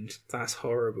wound. That's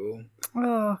horrible.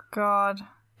 Oh, God.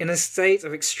 In a state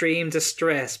of extreme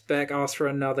distress, Beck asked for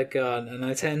another gun, and an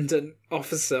attendant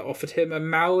officer offered him a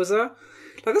Mauser.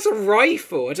 That's a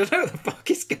rifle. I don't know what the fuck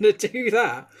is going to do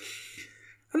that.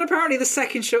 And apparently the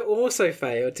second shot also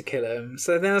failed to kill him,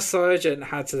 so then a sergeant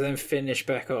had to then finish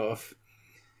Beck off.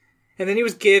 And then he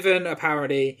was given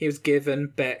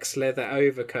Beck's leather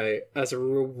overcoat as a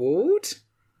reward?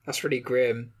 That's really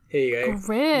grim. Here you go.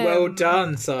 Grim. Well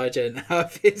done, Sergeant.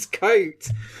 Have his coat.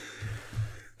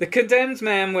 The condemned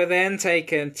men were then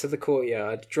taken to the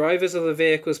courtyard. Drivers of the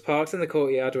vehicles parked in the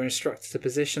courtyard were instructed to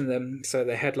position them so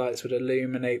their headlights would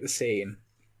illuminate the scene.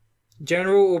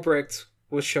 General Albrecht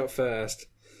was shot first.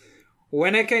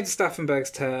 When it came to Stauffenberg's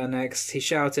turn next, he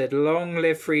shouted, "Long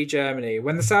live free Germany."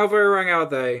 When the salvo rang out,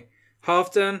 though,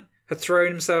 Haften had thrown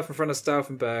himself in front of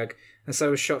Stauffenberg and so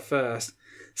was shot first,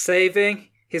 saving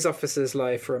his officer's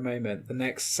life for a moment. The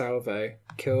next salvo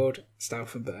killed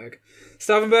Stauffenberg.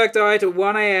 Stauffenberg died at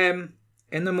 1 a.m.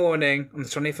 in the morning on the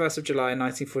 21st of July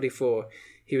 1944.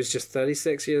 He was just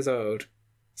 36 years old.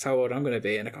 That's how old I'm going to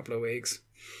be in a couple of weeks.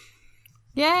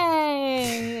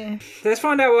 Yay! Let's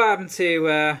find out what happened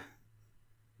to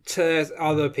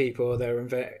other people that were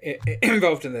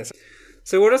involved in this.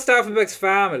 So what are Stauffenberg's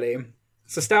family?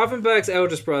 So Stauffenberg's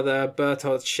eldest brother,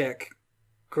 Berthold Scheck,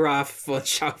 Graf von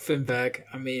Stauffenberg.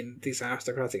 I mean, these are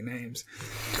aristocratic names.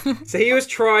 So he was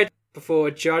tried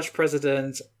before Judge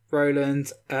President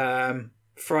Roland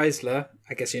Freisler.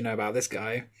 I guess you know about this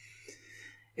guy.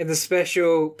 In the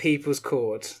Special People's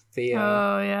Court. Oh,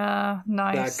 yeah.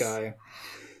 Nice. That guy.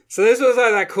 So this was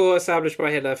that court established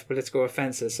by Hitler for political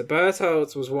offences. So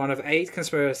Berthold was one of 8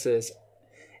 conspirators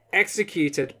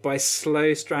executed by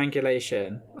slow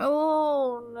strangulation.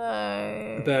 Oh,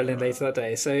 no. In Berlin later that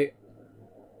day. So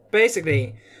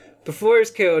basically, before he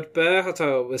was killed,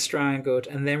 Berthold was strangled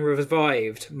and then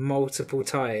revived multiple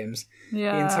times.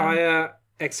 Yeah. The entire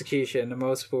execution and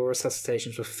multiple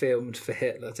resuscitations were filmed for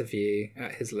Hitler to view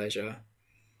at his leisure.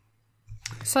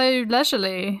 So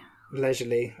leisurely.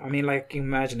 I mean,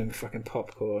 imagine him with fucking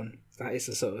popcorn. That is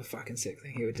the sort of fucking sick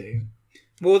thing he would do.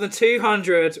 More than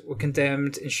 200 were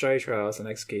condemned in show trials and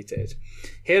executed.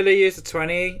 Hitler used the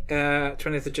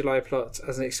 20th of July plot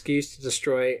as an excuse to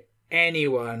destroy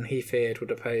anyone he feared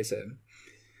would oppose him.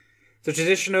 The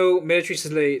traditional military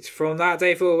salute from that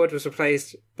day forward was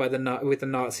replaced with the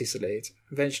Nazi salute.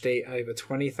 Eventually, over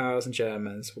 20,000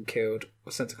 Germans were killed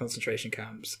or sent to concentration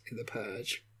camps in the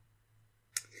Purge.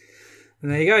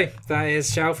 And there you go. That is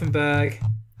Stauffenberg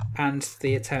and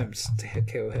the attempt to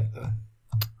kill Hitler.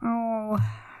 Oh.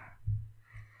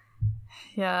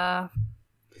 Yeah.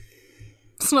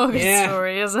 It's not a good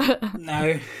story, is it?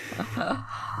 No.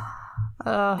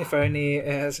 If only it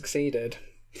had succeeded.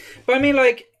 But I mean,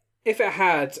 if it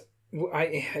had,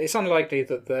 it's unlikely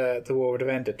that the war would have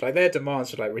ended. Their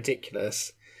demands were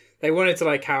ridiculous. They wanted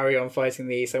to carry on fighting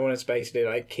the East. They wanted to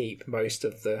basically keep most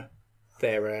of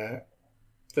their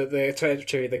the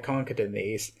territory they conquered in the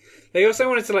east. They also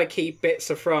wanted to like keep bits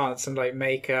of France and like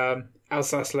make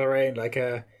Alsace-Lorraine like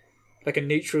a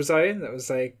neutral zone that was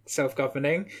like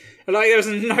self-governing. And, like there was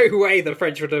no way the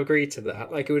French would have agreed to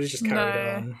that. Like it would have just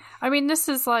carried on. I mean, this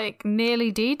is like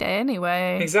nearly D-Day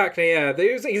anyway. Exactly. Yeah.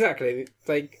 Exactly.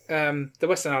 Like the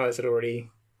Western Allies had already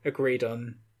agreed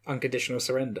on unconditional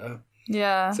surrender.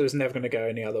 Yeah. So it was never going to go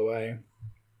any other way.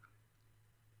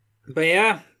 But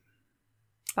yeah.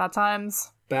 Bad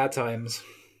times. Bad times.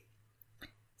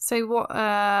 So what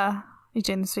are you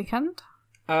doing this weekend?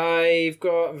 I've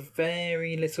got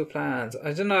very little plans.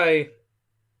 I don't know. I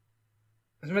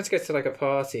was meant to go to like a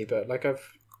party, but like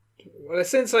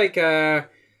since like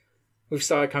we've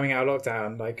started coming out of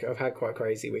lockdown, like I've had quite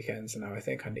crazy weekends, and now I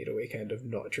think I need a weekend of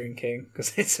not drinking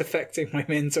because it's affecting my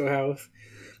mental health.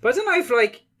 But I don't know if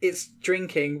like it's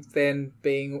drinking then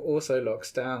being also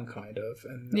locked down kind of,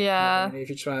 and if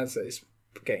you translate, it's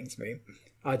getting to me.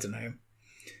 I don't know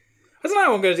what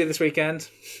I'm going to do this weekend.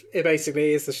 It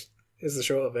basically is the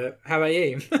short of it. How about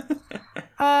you?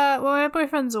 Well, my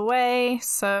boyfriend's away,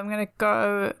 so I'm going to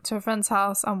go to a friend's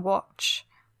house and watch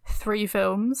 3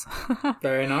 films.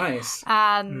 Very nice.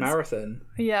 And marathon.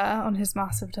 Yeah, on his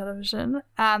massive television.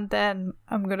 And then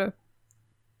I'm going to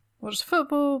watch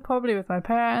football, probably with my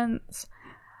parents.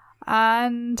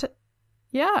 And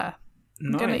yeah,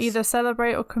 I'm going to either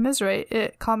celebrate or commiserate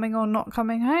it coming or not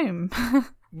coming home.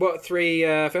 What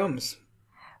 3 films?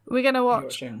 We're going to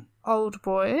watch Old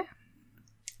Boy.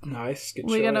 Nice, good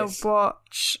choice. We're going to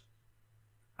watch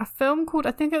a film called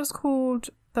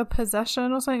The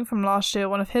Possession or something from last year,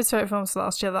 one of his favourite films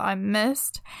last year that I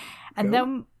missed. And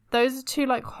then those are 2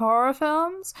 like horror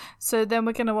films. So then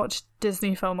we're going to watch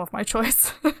Disney film of my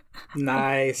choice.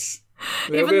 Nice.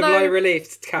 A little bit of light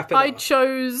relief to cap it I off.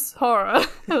 chose horror.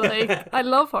 Like, I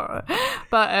love horror.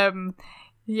 But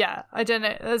yeah, I don't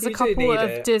know. There's a couple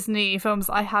of Disney films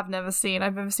I have never seen.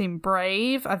 I've never seen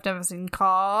Brave. I've never seen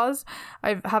Cars.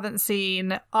 I haven't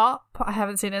seen Up. I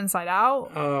haven't seen Inside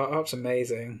Out. Oh, Up's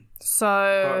amazing.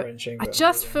 So I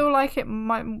just feel like it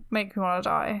might make me want to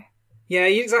die. Yeah,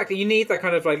 exactly. You need that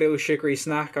kind of like little sugary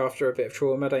snack after a bit of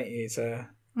trauma, don't you, to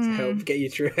help get you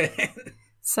through it.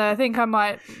 So I think I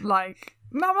might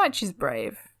choose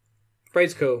Brave.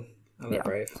 Brave's cool. I like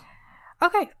Brave.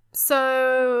 Okay.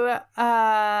 So,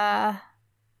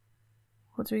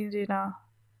 what do we do now?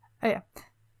 Oh, yeah.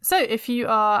 So, if you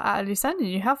are at a loose end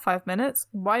and you have 5 minutes,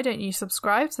 why don't you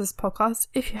subscribe to this podcast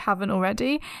if you haven't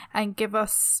already and give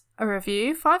us a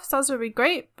review? 5 stars would be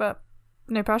great, but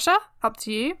no pressure. Up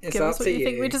to you. Give us what you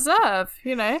think we deserve,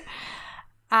 you know.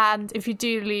 And if you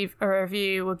do leave a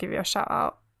review, we'll give you a shout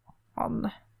out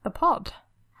on the pod.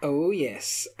 Oh,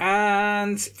 yes.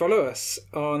 And follow us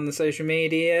on the social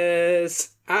medias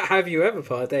at Have You Ever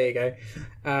Pod. There you go.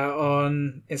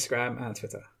 On Instagram and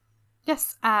Twitter.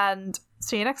 Yes, and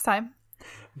see you next time.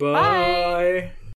 Bye. Bye.